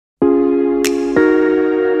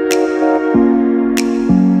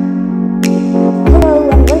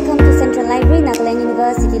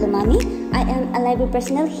Lumami. I am a library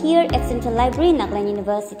personnel here at Central Library, Nagaland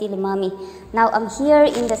University, Lumami. Now I'm here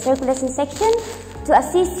in the circulation section to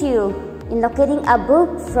assist you in locating a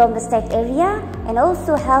book from the stacked area and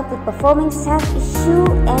also help with performing self-issue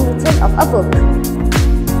and return of a book.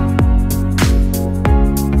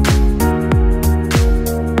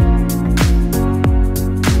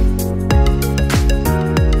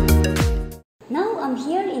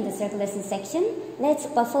 Here in the circulation section, let's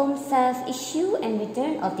perform self-issue and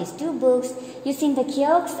return of these two books using the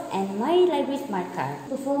kiosk and my library smart card.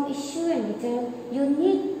 To perform issue and return, you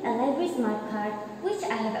need a library smart card which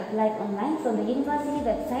I have applied online from the university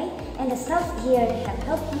website, and the staff here have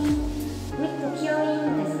helped me with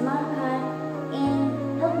procuring the smart card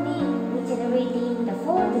and helped me with generating the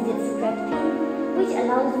 4-digit secret PIN which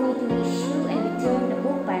allows me to issue and return the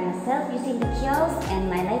book by myself using the kiosk and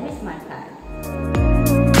my library smart card.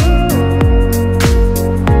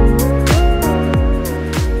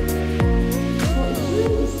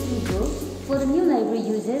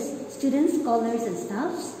 Students, scholars and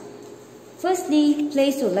staffs. Firstly,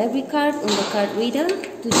 place your library card on the card reader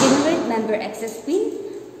to generate member access PIN,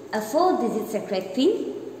 a 4-digit secret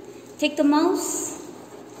PIN. Take the mouse,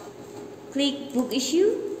 click book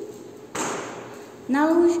issue. Now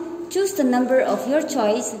choose the number of your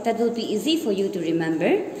choice that will be easy for you to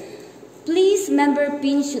remember. Please, member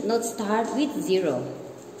PIN should not start with 0.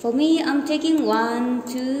 For me, I'm taking 1,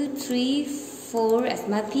 2, 3, 4 as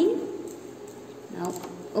my PIN. Now,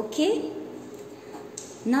 okay.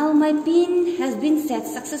 Now my PIN has been set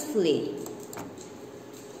successfully.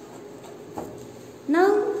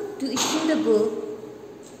 Now to issue the book,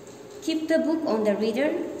 keep the book on the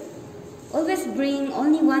reader. Always bring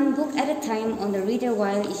only one book at a time on the reader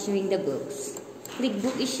while issuing the books. Click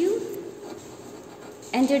book issue.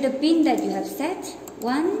 Enter the PIN that you have set.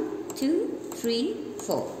 1, 2, 3,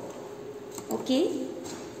 4. Okay.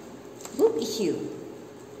 Book issue.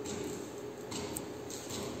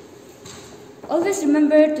 Always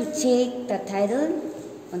remember to check the title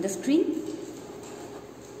on the screen.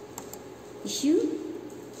 Issue.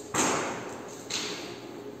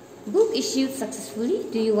 Book issued successfully.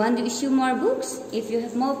 Do you want to issue more books? If you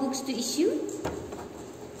have more books to issue?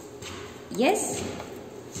 Yes.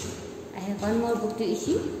 I have one more book to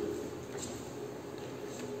issue.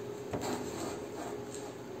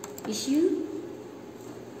 Issue.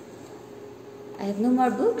 I have no more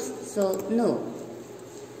books, so no.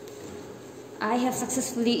 I have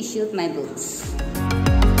successfully issued my books.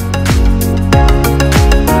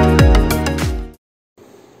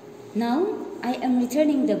 Now, I am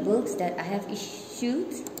returning the books that I have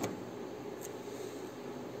issued.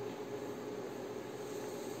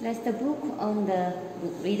 Place the book on the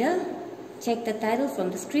book reader. Check the title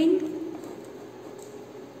from the screen.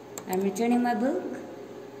 I'm returning my book.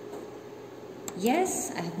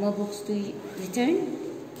 Yes, I have more books to return.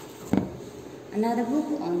 Another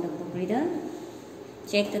book on the book reader.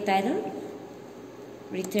 Check the title.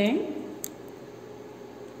 Return.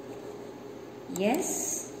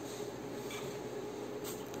 Yes.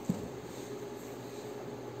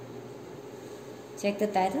 Check the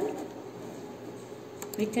title.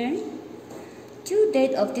 Return. Due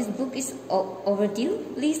date of this book is overdue.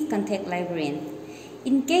 Please contact librarian.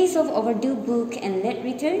 In case of overdue book and late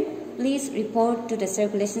return, please report to the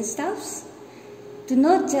circulation staffs. Do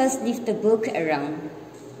not just leave the book around.